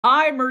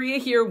Hi, Maria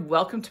here.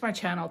 Welcome to my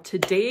channel.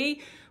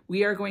 Today,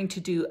 we are going to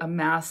do a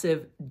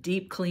massive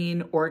deep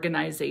clean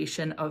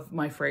organization of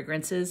my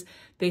fragrances.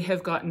 They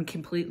have gotten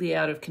completely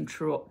out of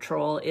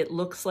control. It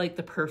looks like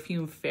the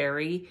perfume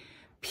fairy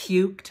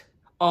puked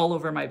all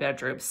over my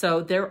bedroom. So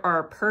there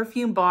are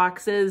perfume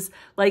boxes,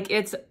 like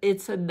it's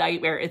a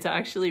nightmare. It's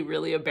actually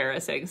really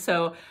embarrassing.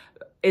 So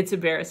it's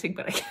embarrassing,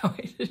 but I can't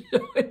wait to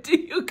show it to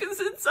you because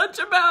it's such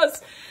a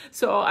mess.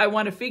 So I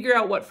want to figure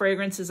out what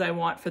fragrances I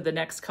want for the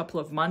next couple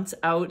of months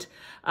out.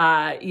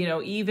 You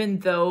know, even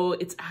though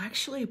it's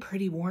actually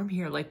pretty warm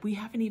here, like we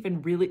haven't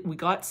even really, we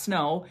got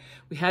snow.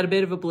 We had a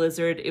bit of a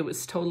blizzard. It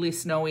was totally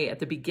snowy at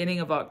the beginning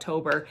of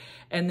October,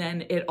 and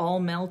then it all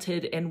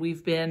melted and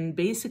we've been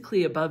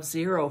basically above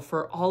zero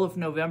for all of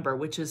November,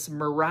 which is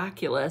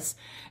miraculous.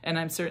 And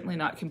I'm certainly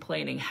not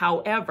complaining.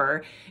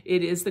 However,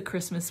 it is the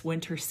Christmas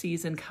winter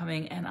season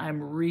coming, and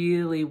I'm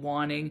really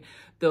wanting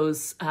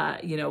those,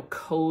 you know,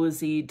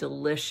 cozy,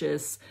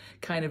 delicious,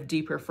 kind of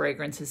deeper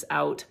fragrances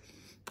out.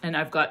 And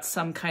I've got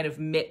some kind of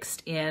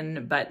mixed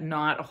in, but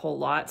not a whole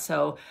lot.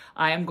 So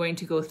I am going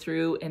to go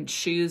through and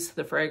choose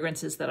the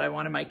fragrances that I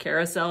want in my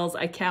carousels.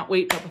 I can't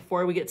wait. But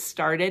before we get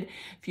started,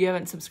 if you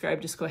haven't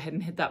subscribed, just go ahead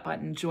and hit that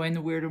button. Join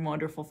the Weird and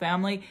Wonderful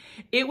family.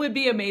 It would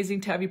be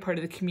amazing to have you part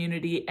of the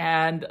community,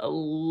 and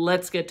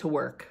let's get to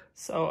work.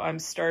 So I'm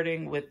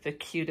starting with the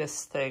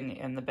cutest thing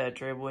in the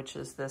bedroom, which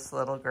is this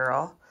little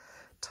girl,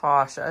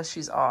 Tasha.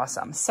 She's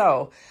awesome.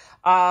 So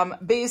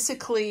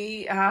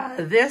basically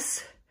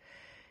this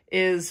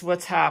is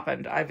what's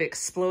happened. I've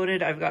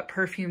exploded. I've got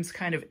perfumes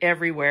kind of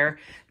everywhere.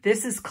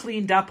 This is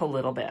cleaned up a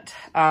little bit,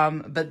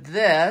 but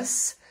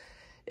this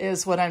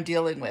is what I'm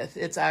dealing with.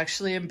 It's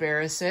actually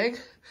embarrassing,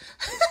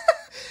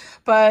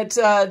 but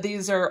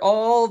these are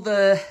all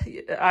the,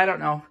 I don't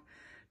know,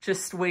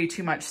 just way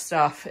too much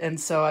stuff. And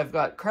so I've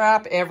got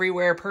crap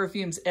everywhere,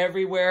 perfumes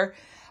everywhere.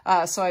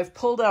 So I've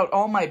pulled out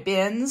all my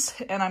bins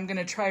and I'm going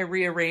to try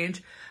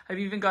rearrange. I've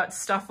even got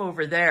stuff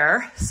over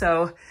there.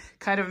 So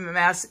kind of a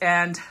mess.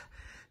 And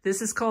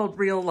this is called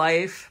Real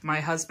Life. My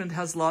husband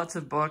has lots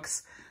of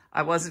books.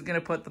 I wasn't going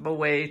to put them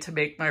away to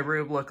make my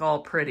room look all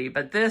pretty,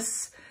 but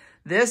this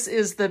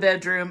is the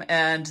bedroom,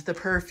 and the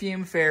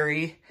perfume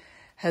fairy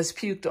has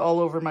puked all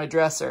over my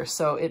dresser.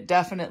 So it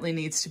definitely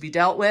needs to be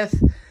dealt with.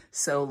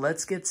 So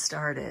let's get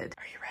started.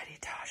 Are you ready,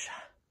 Tasha?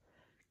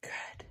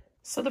 Good.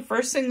 So the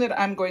first thing that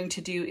I'm going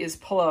to do is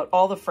pull out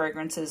all the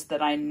fragrances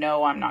that I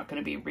know I'm not going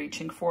to be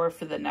reaching for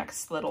the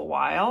next little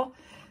while.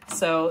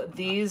 So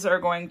these are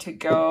going to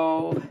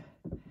go...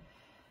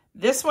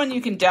 This one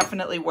you can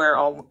definitely wear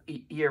all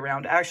year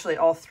round. Actually,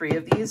 all three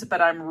of these,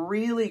 but I'm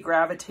really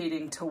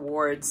gravitating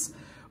towards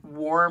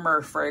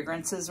warmer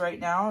fragrances right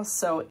now.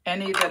 So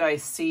any that I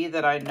see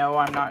that I know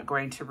I'm not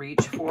going to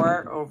reach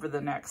for over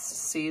the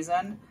next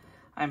season,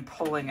 I'm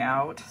pulling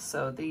out.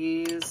 So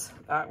these,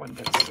 that one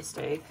gets to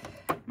stay.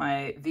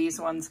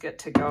 These ones get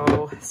to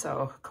go.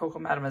 So Coco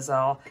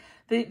Mademoiselle.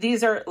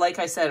 These are, like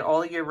I said,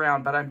 all year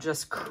round, but I'm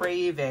just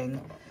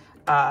craving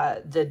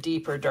the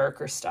deeper,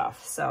 darker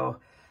stuff. So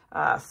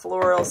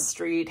Floral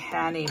Street,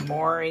 Hanny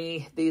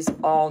Mori, these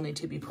all need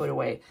to be put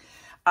away.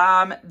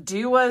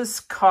 Dua's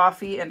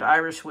Coffee and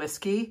Irish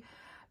Whiskey.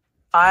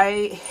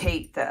 I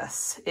hate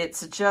this.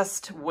 It's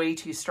just way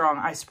too strong.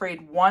 I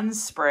sprayed one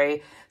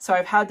spray. So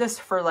I've had this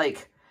for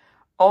like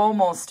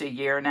almost a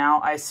year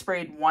now. I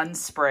sprayed one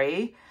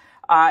spray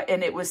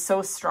and it was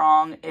so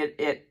strong.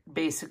 It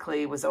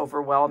basically was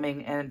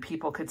overwhelming and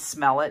people could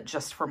smell it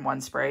just from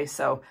one spray.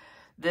 So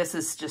this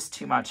is just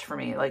too much for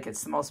me. Like,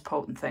 it's the most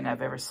potent thing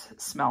I've ever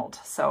smelled.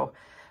 So,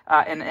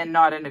 and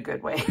not in a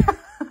good way.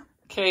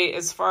 Okay,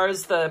 as far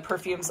as the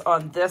perfumes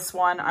on this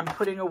one, I'm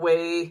putting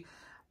away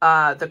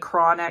the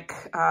Chronic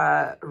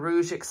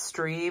Rouge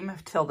Extreme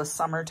till the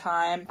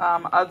summertime.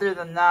 Other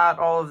than that,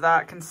 all of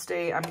that can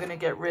stay. I'm going to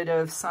get rid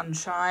of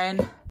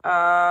Sunshine.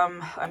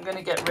 I'm going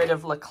to get rid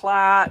of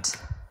L'Eclat.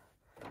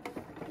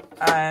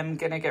 I'm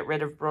going to get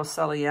rid of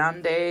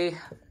Broceliande.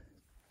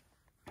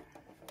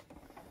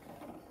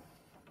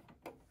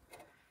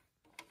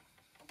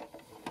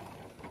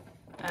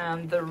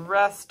 And the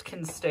rest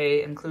can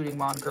stay, including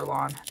Mon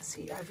Guerlain.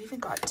 See, I've even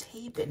got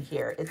tape in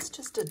here. It's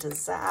just a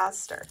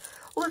disaster.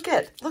 Look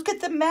at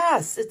the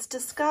mess. It's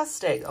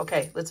disgusting.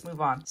 Okay, let's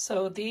move on.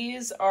 So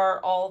these are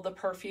all the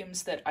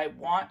perfumes that I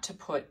want to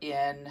put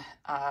in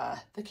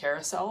the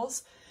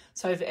carousels.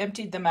 So I've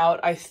emptied them out.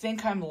 I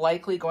think I'm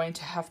likely going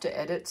to have to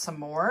edit some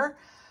more,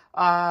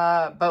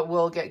 but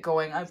we'll get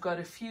going. I've got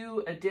a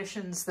few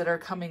additions that are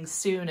coming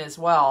soon as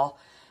well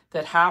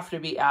that have to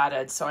be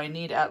added. So I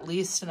need at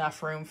least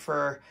enough room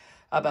for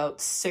about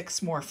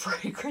 6 more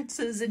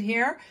fragrances in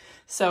here.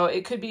 So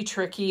it could be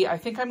tricky. I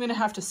think I'm gonna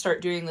have to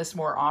start doing this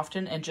more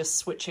often and just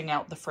switching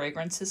out the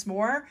fragrances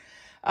more.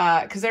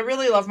 Because I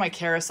really love my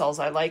carousels.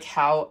 I like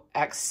how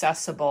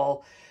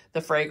accessible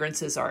the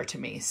fragrances are to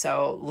me.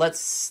 So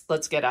let's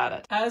get at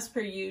it. As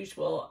per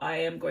usual, I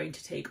am going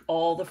to take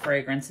all the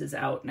fragrances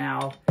out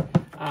now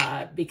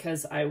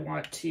because I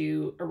want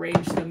to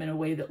arrange them in a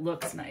way that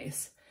looks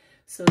nice.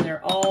 So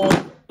they're all,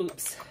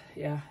 oops,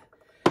 yeah,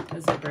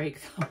 as I break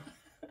them.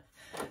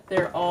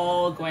 they're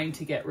all going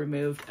to get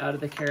removed out of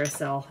the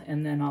carousel,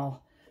 and then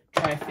I'll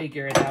try to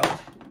figure it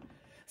out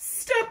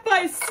step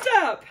by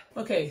step.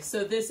 Okay,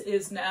 so this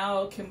is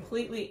now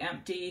completely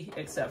empty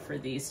except for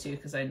these two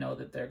because I know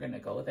that they're going to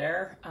go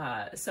there.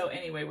 So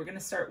anyway, we're going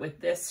to start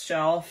with this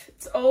shelf.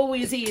 It's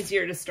always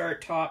easier to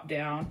start top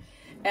down.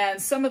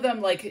 And some of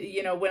them, like,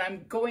 you know, when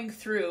I'm going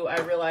through, I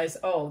realize,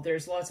 oh,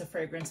 there's lots of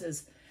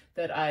fragrances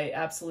that I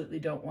absolutely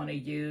don't want to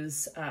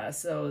use.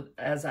 So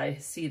as I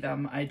see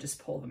them, I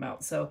just pull them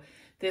out. So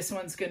this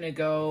one's going to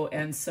go,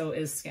 and so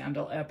is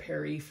Scandal à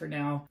Paris for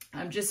now.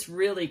 I'm just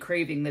really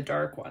craving the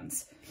dark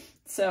ones.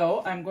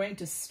 So I'm going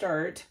to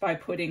start by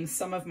putting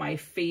some of my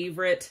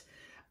favorite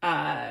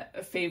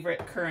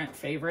current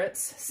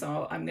favorites.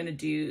 So I'm going to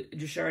do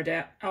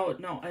Jardin. Oh,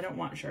 no, I don't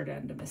want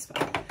Jardin de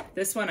Misspell.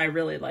 This one I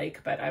really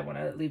like, but I want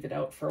to leave it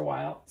out for a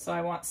while. So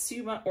I want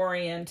Suma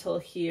Oriental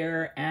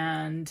here,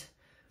 and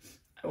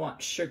I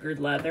want Sugared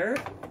Leather.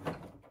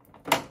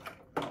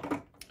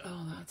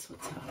 Oh, that's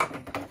what's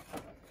happening.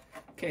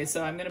 Okay,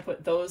 so I'm going to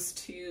put those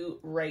two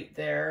right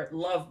there.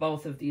 Love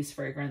both of these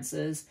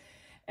fragrances.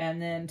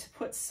 And then to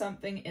put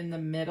something in the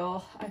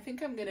middle, I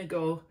think I'm going to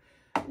go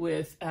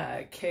with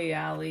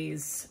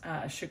Kayali's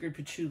Sugared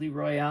Patchouli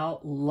Royale.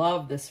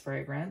 Love this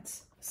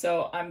fragrance.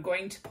 So I'm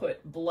going to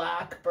put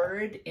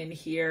Blackbird in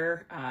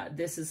here.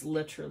 This is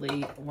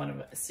literally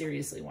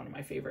seriously one of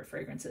my favorite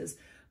fragrances.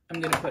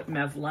 I'm going to put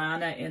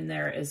Mevlana in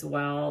there as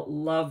well.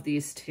 Love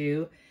these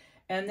two.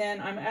 And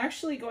then I'm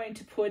actually going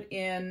to put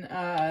in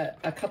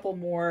a couple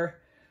more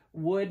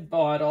wood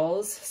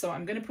bottles. So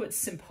I'm going to put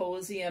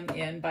Symposium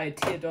in by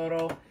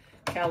Teodoro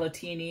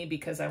Calatini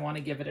because I want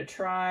to give it a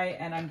try.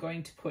 And I'm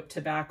going to put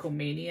Tobacco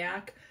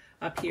Maniac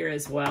up here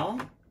as well.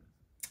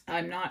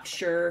 I'm not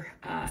sure.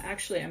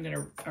 Actually, I'm going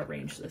to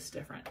arrange this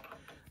different.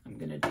 I'm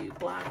going to do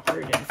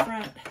Blackbird in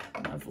front,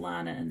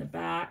 Mevlana in the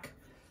back,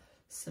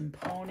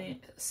 Symposium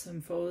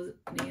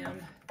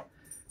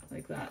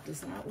like that.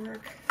 Does that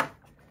work?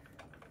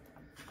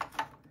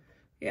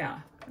 Yeah,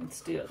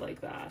 let's do it like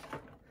that.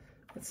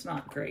 It's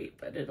not great,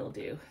 but it'll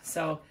do.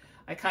 So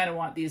I kind of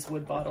want these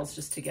wood bottles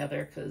just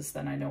together because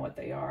then I know what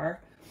they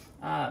are.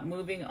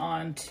 Moving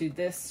on to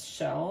this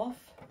shelf.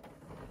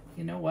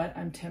 You know what?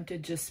 I'm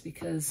tempted just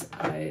because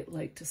I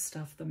like to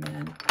stuff them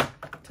in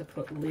to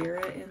put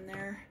Lyra in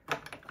there.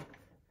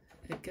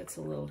 It gets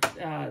a little,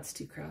 it's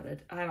too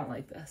crowded. I don't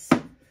like this.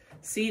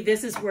 See,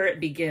 this is where it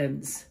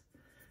begins.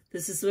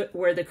 This is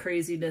where the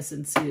craziness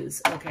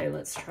ensues. Okay,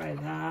 let's try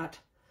that.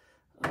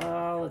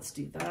 Let's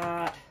do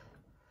that.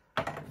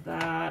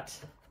 That.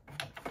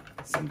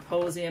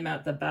 Symposium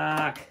at the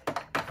back.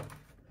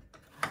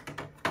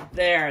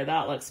 There,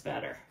 that looks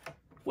better.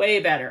 Way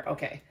better.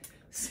 Okay.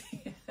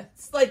 See,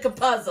 it's like a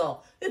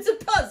puzzle. It's a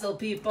puzzle,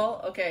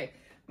 people. Okay,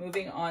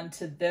 moving on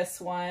to this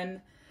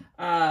one.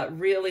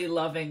 Really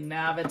loving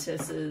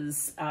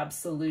Navitus's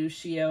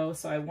Absolutio,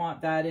 so I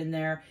want that in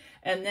there.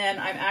 And then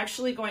I'm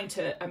actually going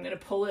to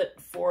pull it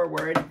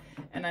forward,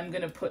 and I'm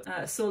going to put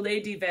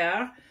Soleil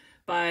d'Hiver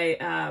by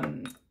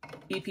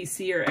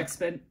EPC or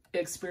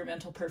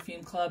Experimental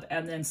Perfume Club,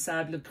 and then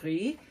Sable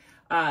Gris,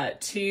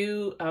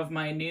 two of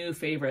my new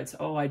favorites.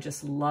 Oh, I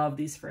just love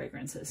these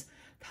fragrances.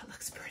 That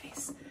looks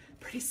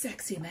pretty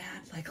sexy,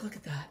 man. Like, look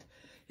at that.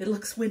 It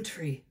looks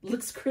wintry. It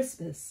looks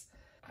Christmas.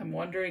 I'm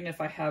wondering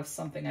if I have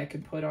something I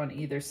can put on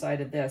either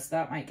side of this.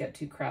 That might get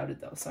too crowded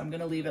though, so I'm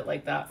going to leave it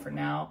like that for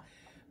now.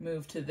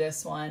 Move to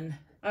this one.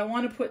 I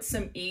want to put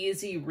some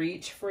easy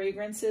reach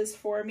fragrances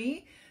for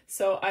me.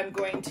 So I'm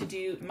going to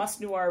do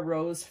Must Noir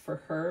Rose for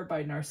Her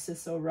by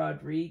Narciso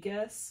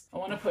Rodriguez. I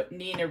want to put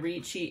Nina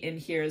Ricci in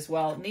here as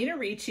well. Nina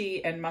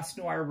Ricci and Must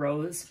Noir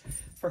Rose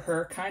for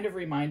Her kind of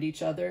remind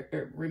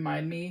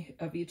me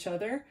of each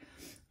other.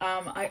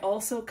 I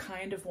also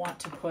kind of want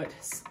to put,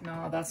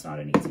 no, that's not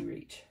an easy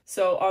reach.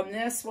 So on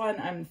this one,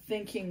 I'm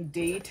thinking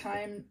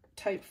daytime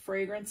type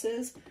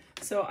fragrances.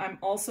 So I'm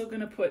also going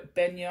to put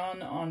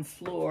Baignon en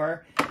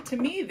Fleur. To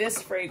me,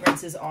 this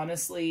fragrance is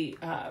honestly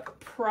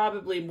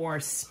probably more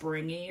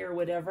springy or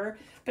whatever,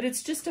 but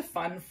it's just a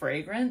fun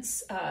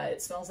fragrance.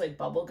 It smells like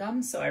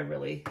bubblegum, so I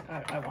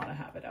want to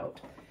have it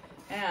out.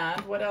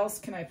 And what else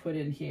can I put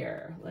in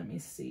here? Let me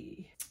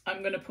see.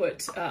 I'm going to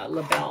put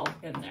La Belle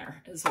in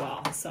there as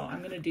well. So I'm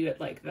going to do it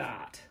like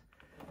that.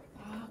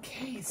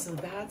 Okay, so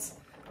that's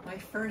my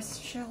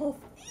first shelf.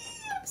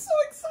 I'm so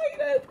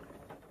excited.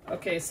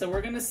 Okay, so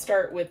we're going to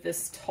start with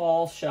this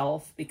tall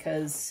shelf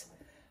because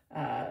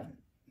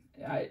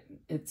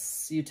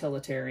it's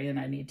utilitarian.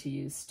 I need to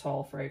use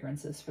tall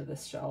fragrances for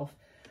this shelf.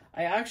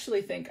 I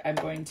actually think I'm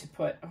going to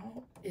put,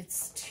 oh,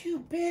 it's too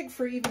big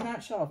for even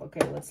that shelf.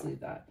 Okay, let's leave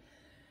that.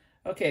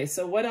 Okay,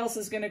 so what else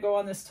is going to go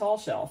on this tall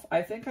shelf?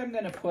 I think I'm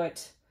going to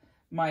put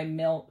my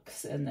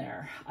milks in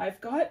there.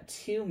 I've got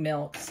two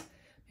milks.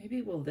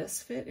 Maybe will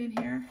this fit in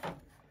here?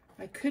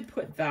 I could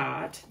put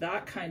that.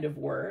 That kind of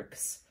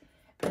works.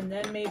 And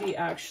then maybe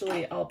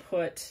actually I'll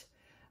put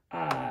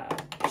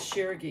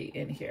Shirgi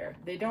in here.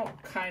 They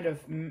don't kind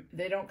of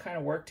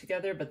work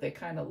together, but they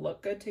kind of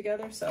look good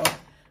together. So,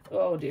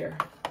 oh dear.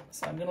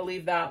 So I'm gonna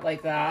leave that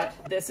like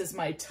that. This is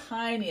my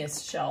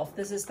tiniest shelf.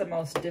 This is the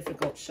most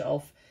difficult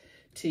shelf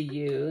to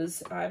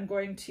use. I'm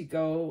going to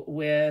go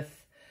with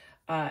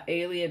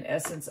Alien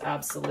Essence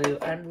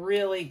Absolute. I'm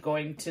really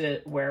going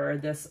to wear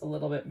this a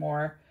little bit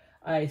more.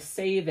 I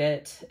save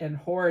it and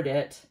hoard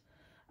it,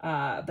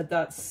 but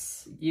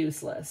that's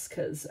useless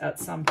because at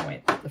some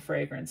point the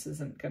fragrance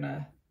isn't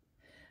gonna,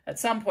 at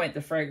some point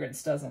the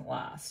fragrance doesn't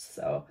last.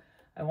 So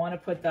I want to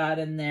put that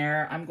in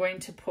there. I'm going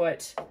to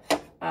put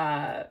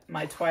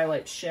my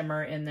Twilight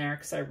Shimmer in there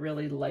because I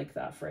really like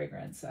that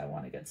fragrance. I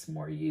want to get some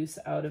more use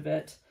out of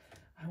it.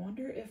 I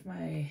wonder if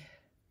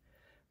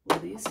will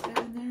these fit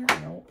in there?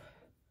 Nope.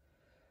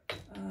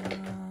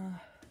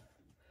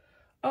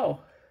 Oh,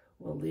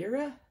 will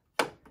Lyra?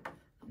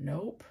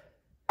 Nope.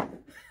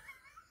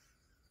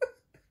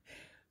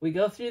 We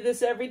go through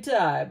this every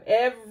time.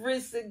 Every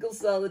single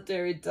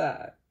solitary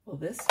time. Will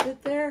this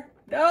fit there?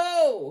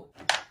 No!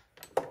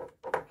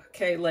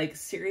 Okay, like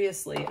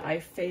seriously, I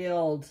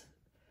failed.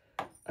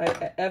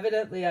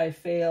 Evidently I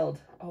failed.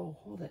 Oh,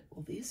 hold it.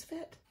 Will these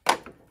fit?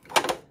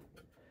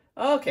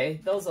 Okay,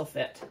 those will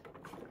fit.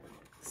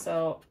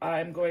 So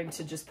I'm going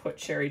to just put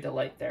Cherry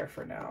Delight there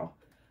for now.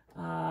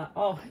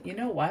 Oh, you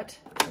know what?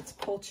 Let's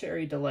pull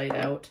Cherry Delight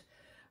out.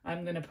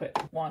 I'm going to put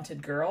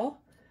Wanted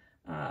Girl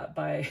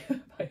by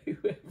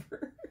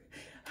whoever.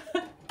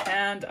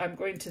 And I'm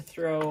going to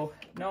throw,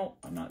 no,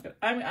 I'm not going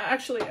to, I'm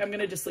going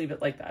to just leave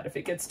it like that. If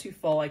it gets too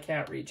full, I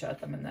can't reach at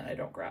them and then I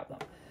don't grab them.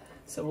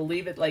 So we'll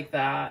leave it like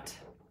that.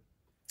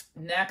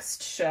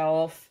 Next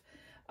shelf.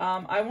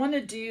 I want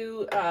to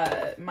do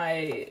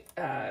my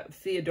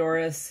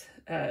Teodoro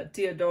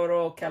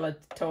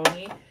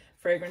Calatoni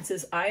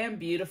fragrances. I Am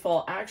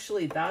Beautiful.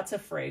 Actually, that's a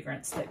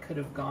fragrance that could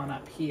have gone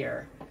up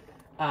here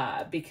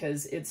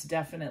because it's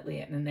definitely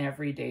an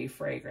everyday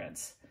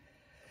fragrance.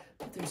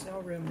 But there's no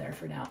room there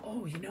for now.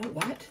 Oh, you know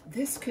what?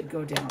 This could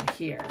go down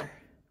here.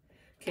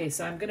 Okay,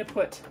 so I'm gonna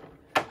put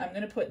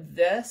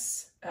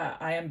this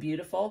I Am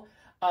Beautiful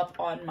up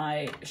on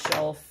my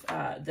shelf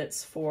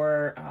that's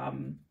for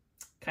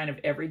kind of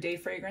everyday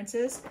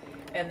fragrances.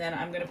 And then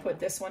I'm gonna put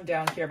this one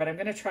down here, but I'm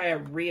gonna try to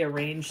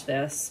rearrange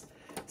this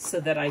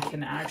so that I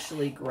can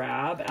actually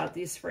grab at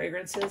these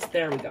fragrances.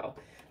 There we go.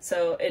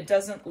 So it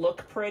doesn't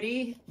look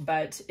pretty,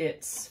 but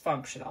it's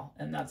functional.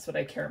 And that's what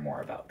I care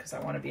more about because I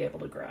want to be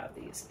able to grab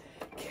these.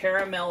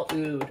 Caramel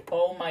Oud.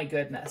 Oh my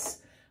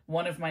goodness.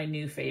 One of my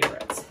new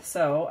favorites.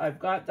 So I've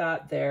got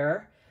that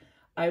there.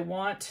 I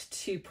want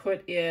to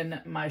put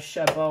in my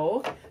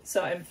Chabot.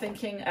 So I'm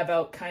thinking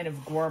about kind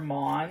of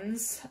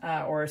gourmands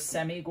or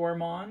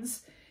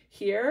semi-gourmands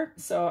here.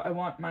 So I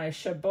want my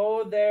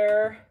Chabot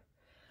there.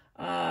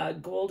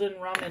 Golden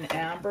Rum and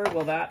Amber.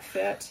 Will that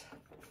fit?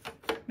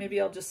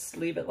 Maybe I'll just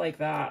leave it like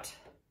that.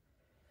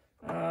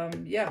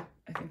 Yeah,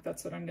 I think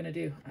that's what I'm going to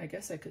do. I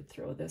guess I could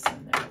throw this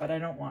in there, but I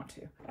don't want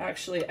to.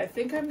 Actually, I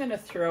think I'm going to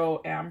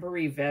throw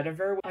Ambery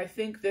Vetiver. I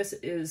think this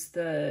is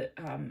the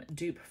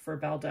dupe for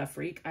Belle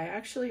d'Afrique. I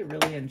actually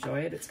really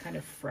enjoy it. It's kind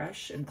of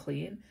fresh and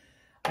clean.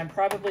 I'm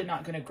probably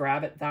not going to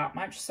grab it that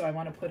much, so I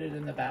want to put it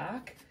in the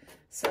back.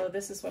 So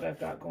this is what I've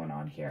got going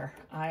on here.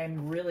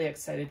 I'm really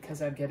excited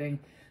because I'm getting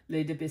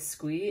Lait de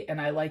Biscuit,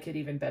 and I like it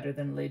even better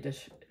than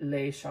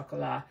Lait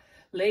Chocolat.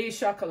 Lait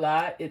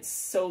Chocolat, it's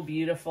so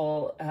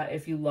beautiful.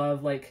 If you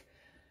love like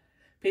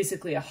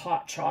basically a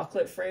hot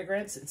chocolate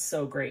fragrance, it's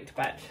so great.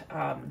 But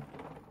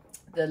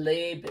the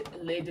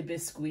Lait de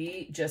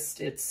Biscuit, just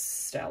it's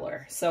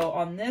stellar. So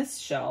on this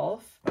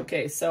shelf,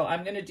 okay, so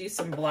I'm gonna do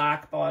some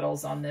black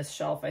bottles on this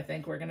shelf. I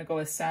think we're gonna go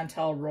with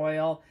Santal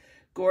Royal.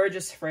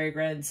 Gorgeous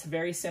fragrance,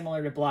 very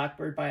similar to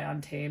Blackbird by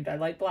Untamed. I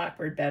like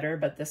Blackbird better,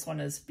 but this one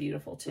is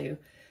beautiful too.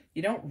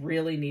 You don't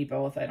really need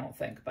both, I don't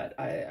think, but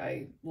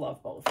I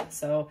love both.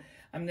 So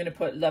I'm going to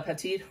put La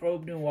Petite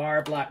Robe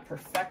Noire Black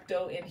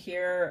Perfecto in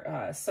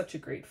here. Such a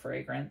great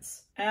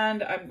fragrance.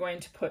 And I'm going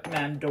to put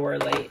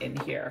Mandorle in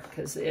here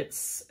because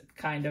it's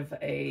kind of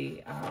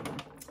a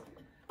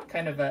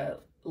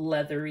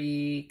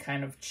leathery,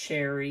 kind of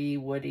cherry,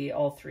 woody,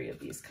 all three of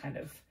these kind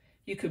of.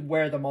 You could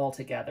wear them all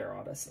together,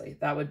 honestly.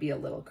 That would be a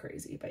little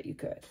crazy, but you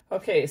could.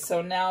 Okay,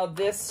 so now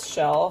this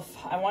shelf,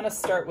 I want to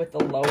start with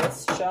the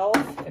lowest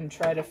shelf and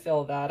try to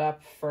fill that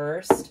up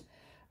first.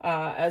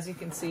 As you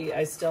can see,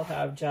 I still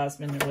have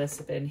Jasmine and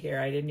Wisp in here.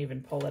 I didn't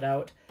even pull it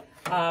out.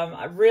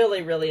 I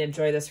really, really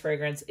enjoy this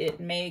fragrance. It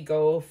may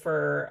go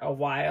for a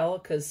while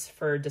because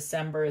for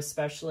December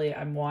especially,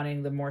 I'm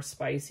wanting the more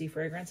spicy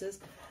fragrances.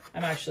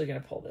 I'm actually going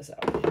to pull this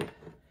out.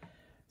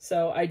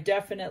 So I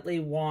definitely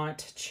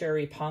want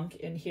Cherry Punk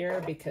in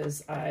here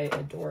because I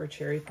adore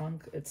Cherry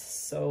Punk. It's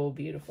so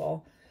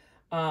beautiful.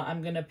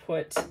 I'm going to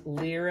put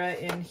Lyra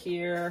in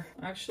here.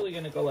 I'm actually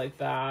going to go like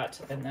that.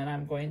 And then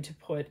I'm going to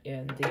put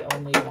in The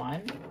Only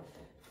One,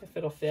 if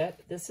it'll fit.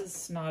 This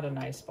is not a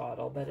nice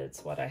bottle, but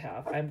it's what I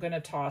have. I'm going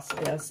to toss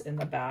this in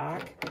the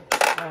back.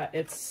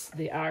 It's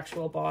the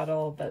actual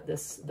bottle, but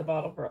the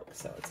bottle broke,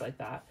 so it's like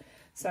that.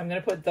 So I'm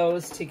going to put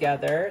those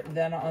together.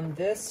 Then on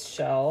this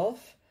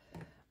shelf,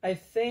 I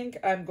think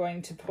I'm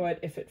going to put,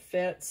 if it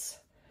fits,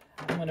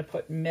 I'm going to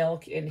put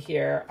milk in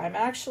here. I'm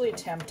actually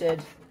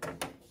tempted,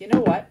 you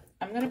know what?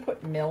 I'm going to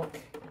put milk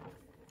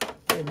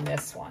in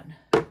this one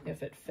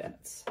if it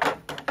fits.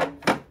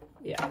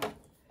 Yeah.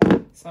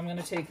 So I'm going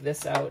to take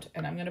this out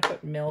and I'm going to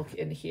put milk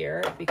in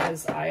here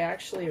because I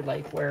actually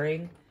like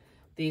wearing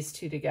these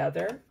two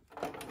together.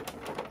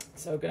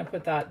 So I'm going to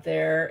put that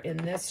there. In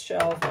this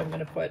shelf, I'm going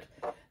to put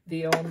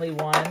The Only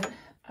One.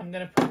 I'm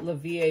going to put La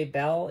Vie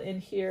Belle in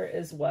here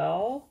as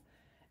well.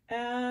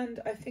 And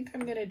I think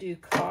I'm going to do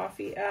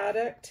Coffee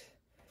Addict.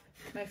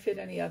 Can I fit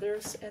any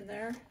others in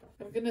there?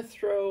 I'm going to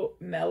throw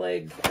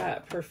Meleg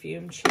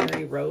Perfume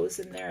Cherry Rose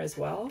in there as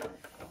well.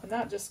 And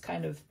that just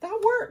kind of,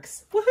 that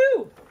works.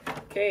 Woohoo!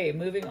 Okay,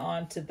 moving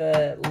on to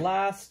the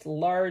last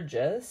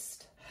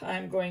largest.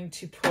 I'm going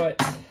to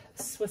put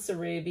Swiss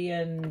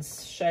Arabian's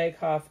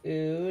Shaghoff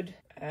Oud.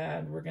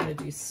 And we're going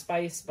to do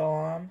Spice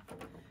Bomb.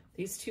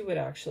 These two would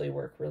actually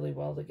work really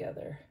well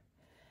together.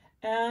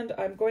 And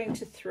I'm going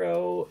to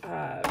throw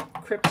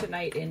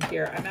Kryptonite in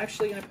here. I'm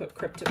actually going to put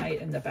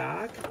Kryptonite in the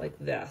back like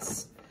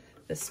this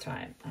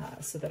time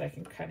so that I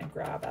can kind of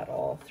grab at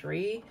all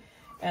three.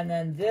 And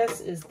then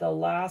this is the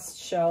last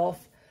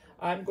shelf.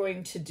 I'm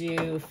going to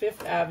do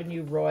Fifth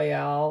Avenue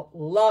Royale.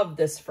 Love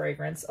this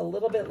fragrance. A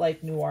little bit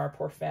like Noir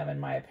Parfum in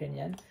my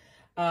opinion.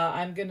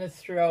 I'm going to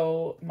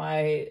throw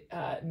my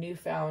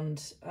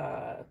newfound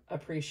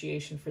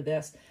appreciation for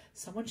this.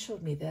 Someone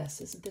showed me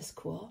this. Isn't this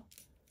cool?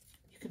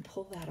 You can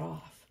pull that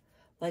off.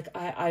 Like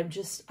I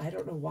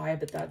don't know why,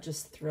 but that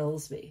just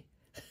thrills me.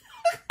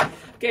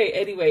 Okay,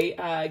 anyway,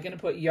 I'm going to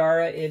put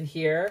Yara in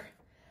here.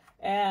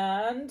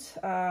 And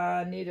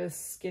need a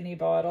skinny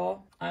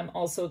bottle. I'm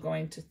also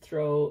going to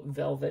throw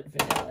Velvet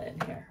Vanilla in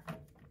here.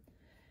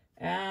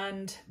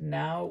 And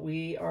now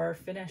we are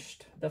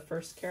finished the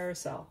first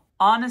carousel.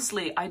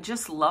 Honestly, I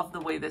just love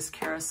the way this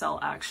carousel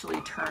actually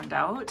turned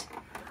out.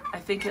 I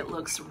think it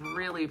looks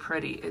really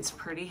pretty. It's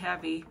pretty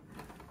heavy.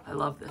 I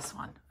love this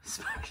one,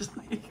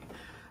 especially.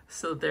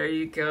 So there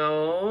you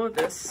go.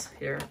 This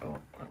here, oh,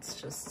 let's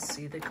just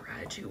see the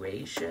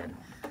graduation.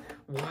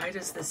 Why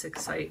does this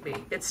excite me?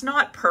 It's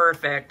not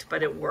perfect,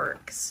 but it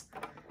works.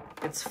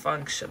 It's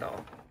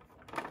functional.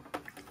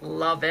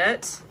 Love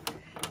it.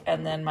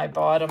 And then my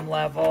bottom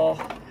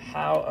level,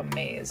 how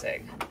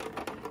amazing.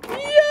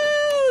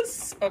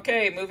 Yes!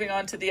 Okay, moving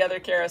on to the other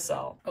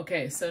carousel.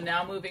 Okay, so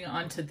now moving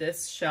on to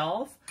this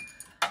shelf.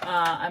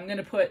 I'm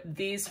gonna put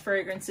these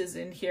fragrances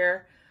in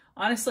here.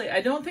 Honestly,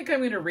 I don't think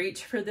I'm gonna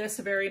reach for this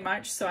very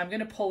much, so I'm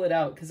gonna pull it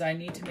out because I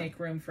need to make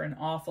room for an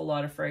awful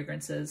lot of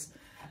fragrances.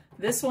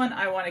 This one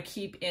I want to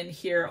keep in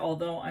here,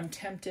 although I'm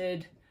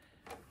tempted.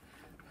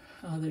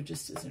 Oh, there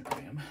just isn't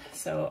room.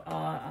 So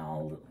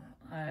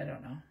I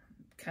don't know,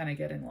 kind of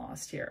getting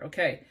lost here.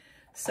 Okay,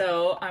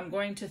 so I'm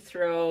going to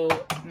throw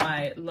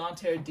my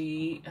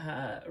L'Interdit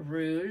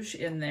Rouge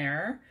in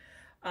there.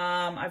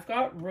 I've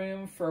got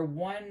room for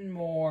one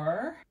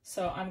more.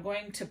 So I'm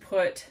going to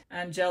put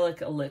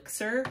Angelic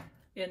Elixir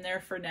in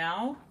there for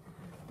now.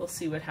 We'll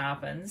see what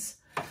happens.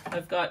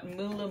 I've got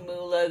Mula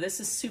Mula.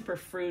 This is super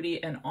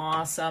fruity and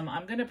awesome.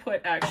 I'm going to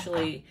put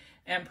actually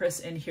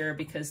Empress in here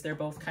because they're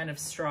both kind of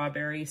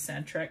strawberry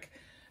centric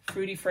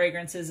fruity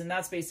fragrances. And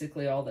that's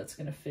basically all that's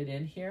going to fit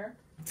in here.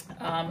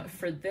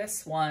 For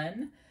this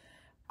one,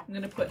 I'm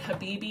going to put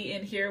Habibi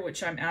in here,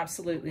 which I'm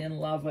absolutely in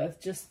love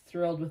with. Just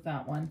thrilled with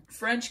that one.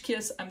 French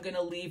Kiss, I'm going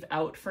to leave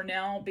out for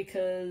now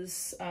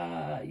because,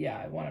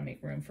 yeah, I want to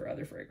make room for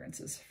other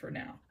fragrances for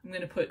now. I'm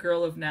going to put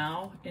Girl of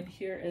Now in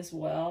here as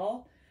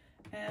well.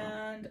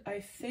 And I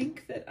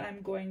think that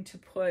I'm going to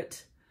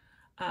put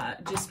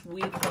just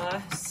Oui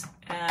Plus,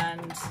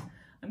 and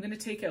I'm going to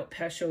take out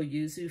Pescio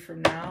Yuzu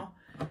from now,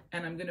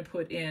 and I'm going to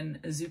put in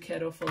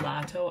Zucchero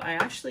Filato. I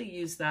actually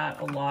use that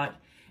a lot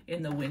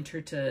in the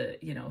winter to,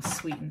 you know,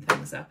 sweeten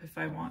things up if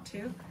I want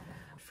to.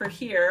 For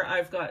here,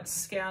 I've got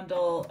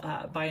Scandal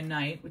by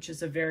Night, which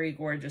is a very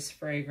gorgeous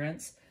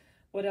fragrance.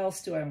 What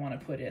else do I want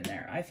to put in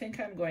there? I think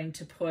I'm going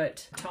to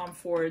put Tom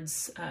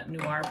Ford's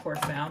Noir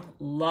Parfum.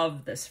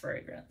 Love this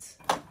fragrance.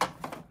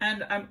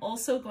 And I'm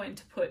also going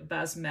to put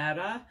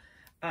Basmara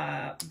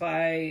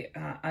by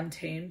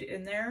Untamed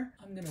in there.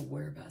 I'm going to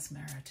wear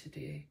Basmara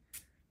today.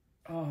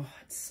 Oh,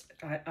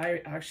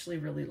 I actually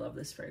really love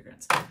this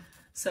fragrance.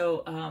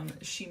 So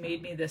she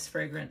made me this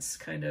fragrance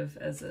kind of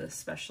as a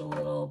special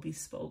little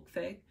bespoke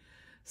thing.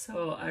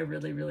 So I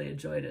really, really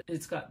enjoyed it.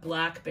 It's got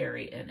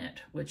blackberry in it,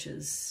 which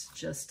is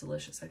just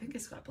delicious. I think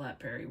it's got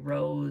blackberry,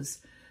 rose,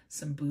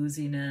 some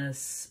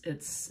booziness.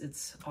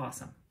 It's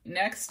awesome.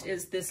 Next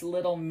is this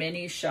little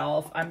mini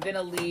shelf. I'm going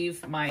to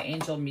leave my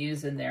Angel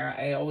Muse in there.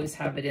 I always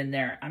have it in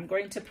there. I'm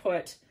going to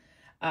put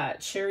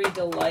Cherry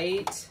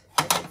Delight,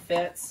 if it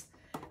fits.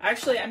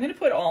 Actually, I'm going to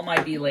put all my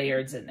Be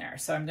Layereds in there.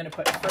 So I'm going to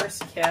put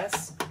First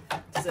Kiss.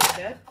 Does it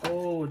fit?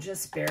 Oh,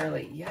 just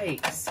barely.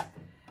 Yikes.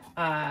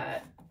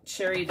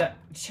 Cherry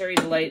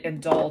Delight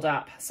and Dolled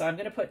Up. So I'm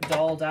going to put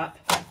Dolled Up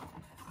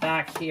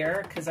back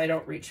here because I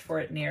don't reach for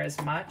it near as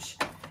much.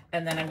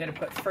 And then I'm going to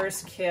put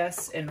First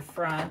Kiss in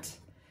front.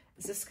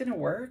 Is this going to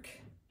work?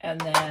 and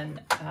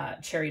then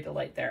Cherry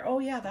Delight there. Oh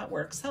yeah, that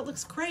works. That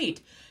looks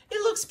great.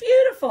 It looks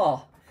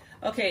beautiful.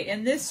 Okay,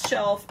 in this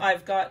shelf,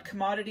 I've got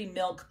Commodity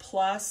Milk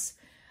Plus.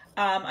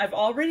 I've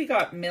already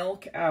got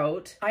Milk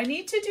out. I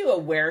need to do a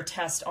wear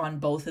test on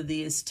both of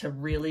these to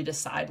really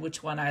decide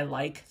which one I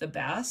like the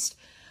best.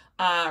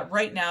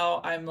 Right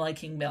now, I'm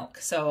liking Milk,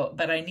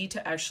 but I need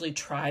to actually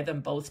try them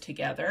both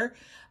together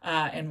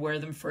and wear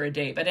them for a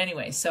day. But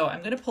anyway, so I'm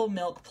going to pull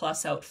Milk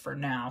Plus out for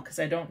now because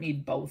I don't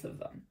need both of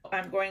them.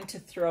 I'm going to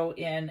throw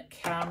in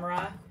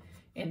Camera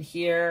in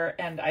here,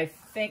 and I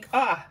think,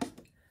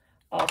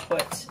 I'll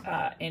put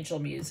Angel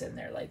Muse in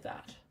there like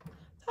that.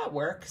 That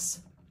works.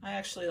 I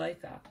actually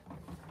like that.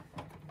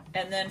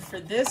 And then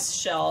for this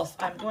shelf,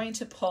 I'm going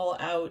to pull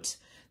out,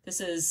 this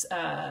is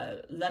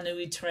La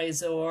Nuit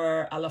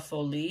Trésor à la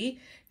Folie.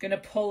 Going to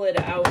pull it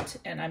out,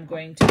 and I'm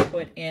going to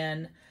put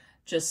in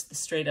just the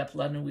straight up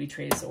La Nuit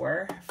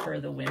Trésor for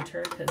the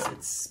winter because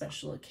it's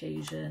special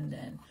occasion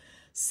and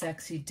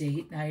sexy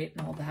date night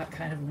and all that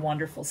kind of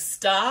wonderful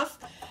stuff.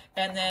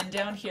 And then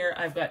down here,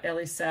 I've got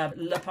Elisab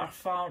Le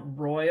Parfum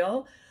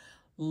Royal.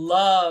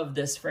 Love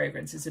this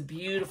fragrance. It's a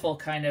beautiful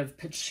kind of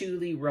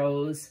patchouli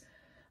rose.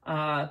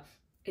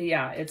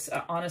 Yeah, it's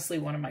honestly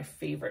one of my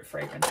favorite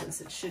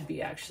fragrances. It should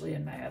be actually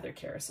in my other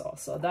carousel.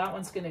 So that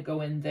one's going to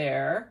go in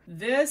there.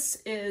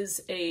 This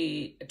is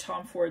a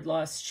Tom Ford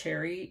Lost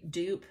Cherry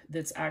dupe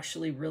that's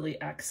actually really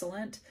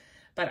excellent,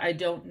 but I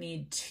don't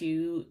need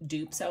 2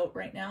 dupes out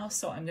right now.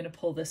 So I'm going to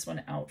pull this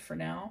one out for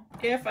now.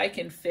 If I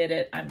can fit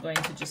it, I'm going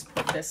to just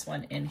put this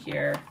one in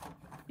here.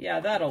 Yeah,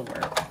 that'll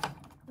work.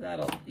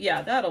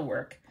 That'll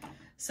work.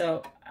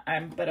 So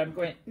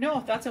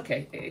no, that's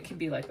okay. It can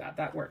be like that.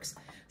 That works.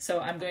 So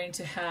I'm going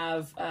to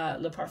have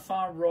Le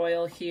Parfum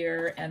Royal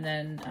here, and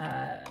then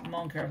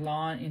Mon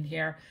Guerlain in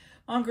here.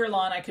 Mon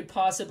Guerlain, I could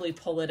possibly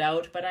pull it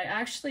out, but I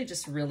actually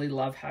just really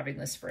love having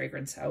this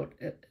fragrance out,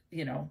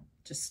 you know,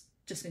 just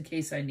in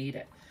case I need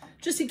it.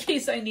 Just in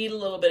case I need a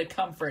little bit of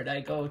comfort,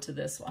 I go to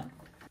this one.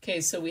 Okay,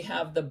 so we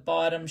have the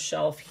bottom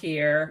shelf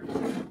here.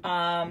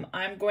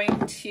 I'm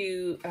going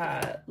to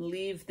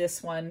leave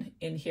this one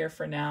in here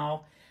for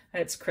now.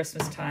 It's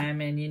Christmas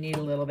time and you need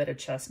a little bit of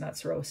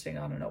chestnuts roasting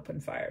on an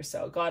open fire.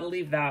 So gotta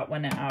leave that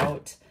one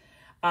out.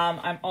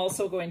 I'm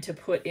also going to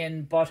put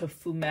in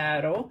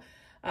Botafumeiro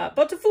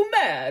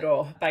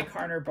by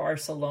Carner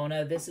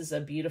Barcelona. This is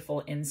a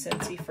beautiful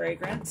incensey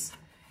fragrance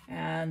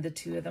and the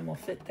 2 of them will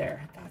fit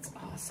there. That's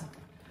awesome.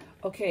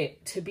 Okay,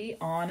 to be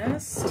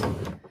honest,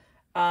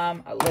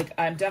 like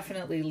I'm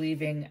definitely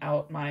leaving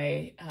out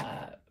my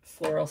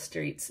Floral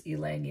Streets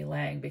Ylang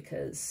Ylang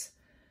because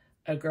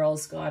a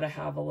girl's got to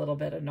have a little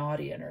bit of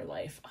naughty in her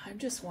life. I'm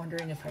just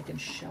wondering if I can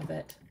shove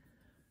it.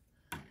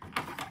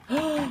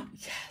 Oh,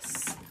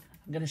 yes.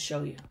 I'm going to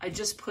show you. I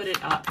just put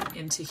it up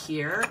into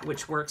here,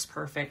 which works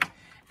perfect.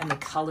 And the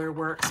color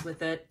works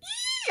with it.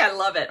 Yee, I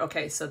love it.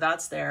 Okay, so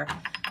that's there.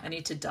 I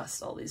need to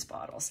dust all these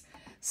bottles.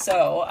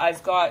 So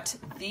I've got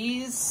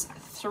these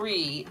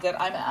 3 that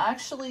I'm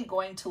actually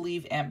going to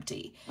leave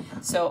empty.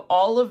 So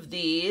all of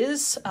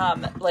these,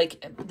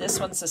 like this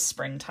one's a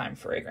springtime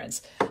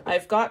fragrance.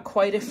 I've got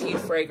quite a few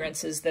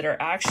fragrances that are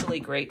actually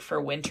great for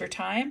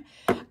wintertime,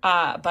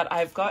 but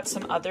I've got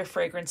some other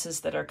fragrances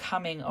that are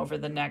coming over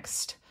the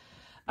next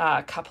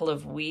couple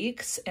of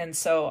weeks. And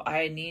so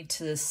I need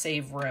to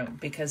save room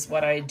because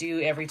what I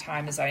do every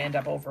time is I end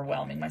up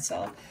overwhelming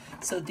myself.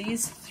 So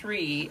these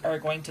 3 are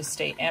going to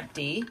stay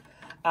empty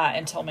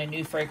until my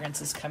new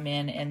fragrances come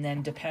in, and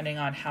then depending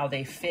on how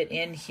they fit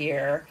in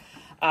here,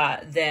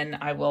 then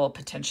I will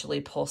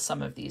potentially pull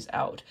some of these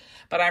out.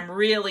 But I'm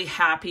really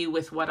happy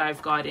with what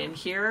I've got in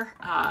here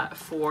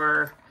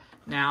for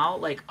now.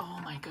 Like, oh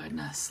my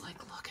goodness, like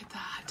look at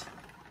that.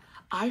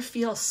 I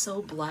feel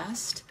so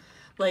blessed.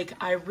 Like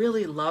I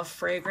really love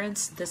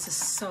fragrance. This is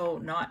so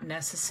not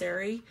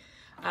necessary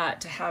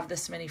to have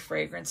this many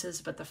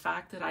fragrances, but the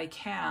fact that I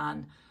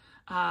can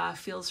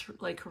feels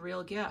like a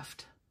real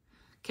gift.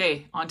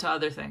 Okay, on to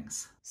other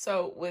things.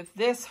 So with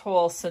this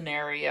whole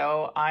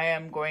scenario, I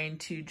am going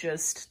to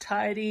just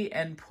tidy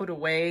and put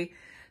away.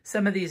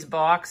 Some of these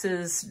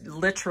boxes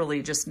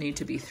literally just need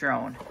to be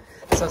thrown.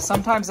 So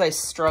sometimes I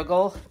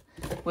struggle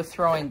with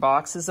throwing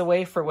boxes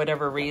away for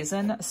whatever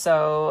reason.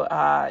 So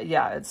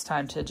yeah, it's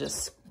time to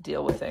just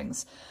deal with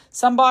things.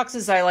 Some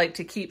boxes I like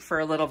to keep for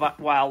a little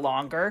while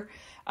longer,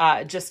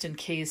 just in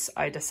case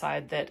I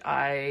decide that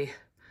I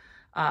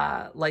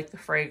like the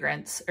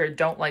fragrance or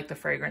don't like the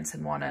fragrance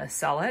and want to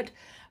sell it.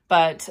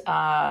 But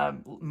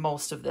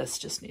most of this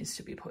just needs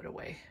to be put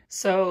away.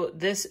 So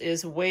this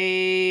is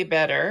way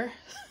better.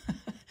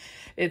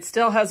 It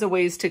still has a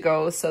ways to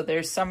go. So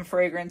there's some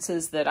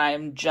fragrances that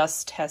I'm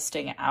just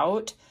testing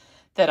out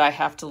that I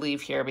have to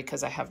leave here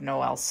because I have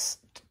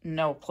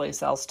no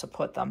place else to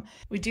put them.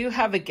 We do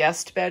have a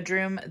guest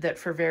bedroom that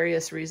for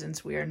various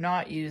reasons we are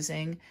not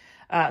using.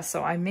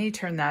 So I may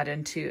turn that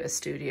into a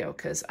studio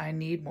because I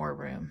need more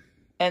room.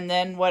 And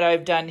then what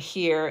I've done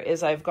here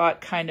is I've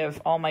got kind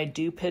of all my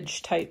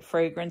dupage type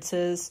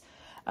fragrances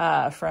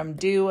from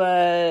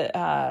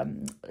Dua,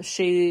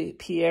 Chez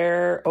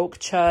Pierre,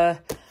 Okcha,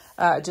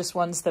 just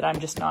ones that I'm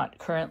just not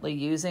currently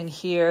using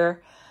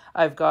here.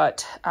 I've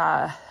got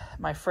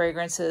my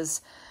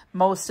fragrances.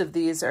 Most of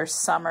these are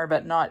summer,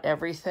 but not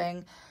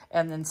everything.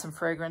 And then some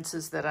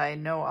fragrances that I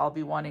know I'll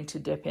be wanting to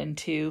dip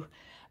into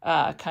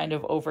kind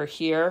of over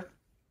here.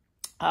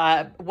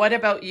 What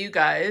about you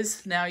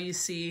guys? Now you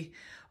see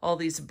all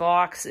these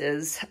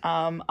boxes.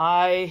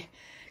 I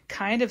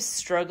kind of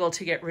struggle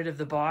to get rid of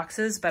the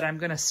boxes, but I'm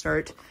going to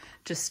start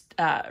just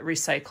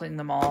recycling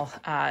them all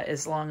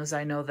as long as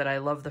I know that I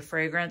love the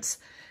fragrance.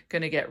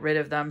 Going to get rid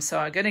of them. So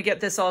I'm going to get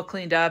this all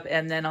cleaned up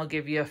and then I'll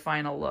give you a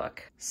final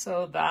look.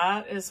 So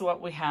that is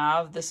what we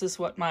have. This is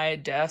what my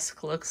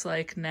desk looks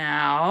like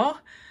now.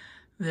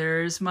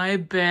 There's my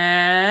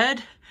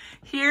bed.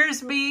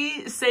 Here's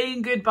me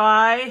saying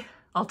goodbye.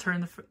 I'll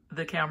turn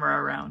the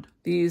camera around.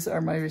 These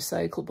are my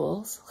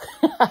recyclables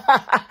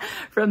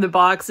from the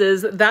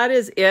boxes. That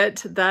is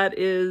it. That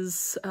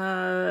is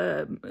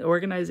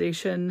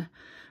Organization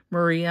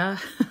Maria.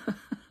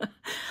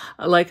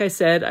 Like I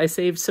said, I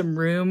saved some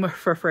room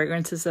for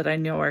fragrances that I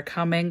know are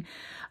coming.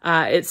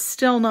 It's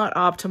still not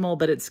optimal,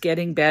 but it's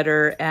getting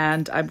better.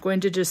 And I'm going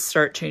to just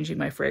start changing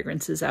my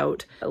fragrances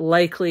out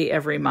likely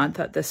every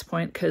month at this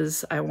point,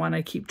 because I want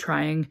to keep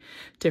trying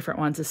different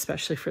ones,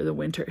 especially for the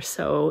winter.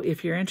 So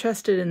if you're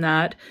interested in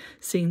that,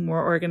 seeing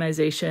more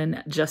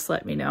organization, just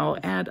let me know.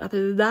 And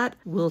other than that,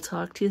 we'll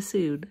talk to you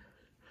soon.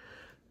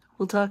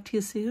 We'll talk to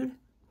you soon.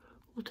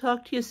 We'll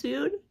talk to you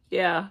soon.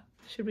 Yeah.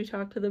 Should we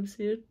talk to them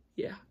soon?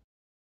 Yeah.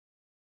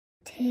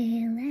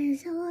 Tale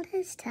as old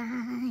as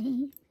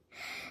time,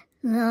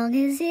 long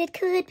as it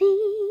could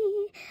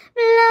be,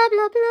 blah,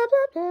 blah, blah,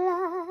 blah,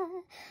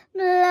 blah,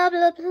 blah,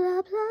 blah,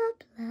 blah, blah,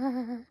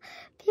 blah,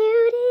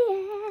 beauty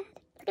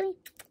and,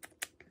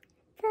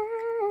 look at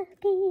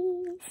me,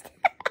 the beast.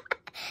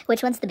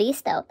 Which one's the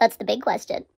beast, though? That's the big question.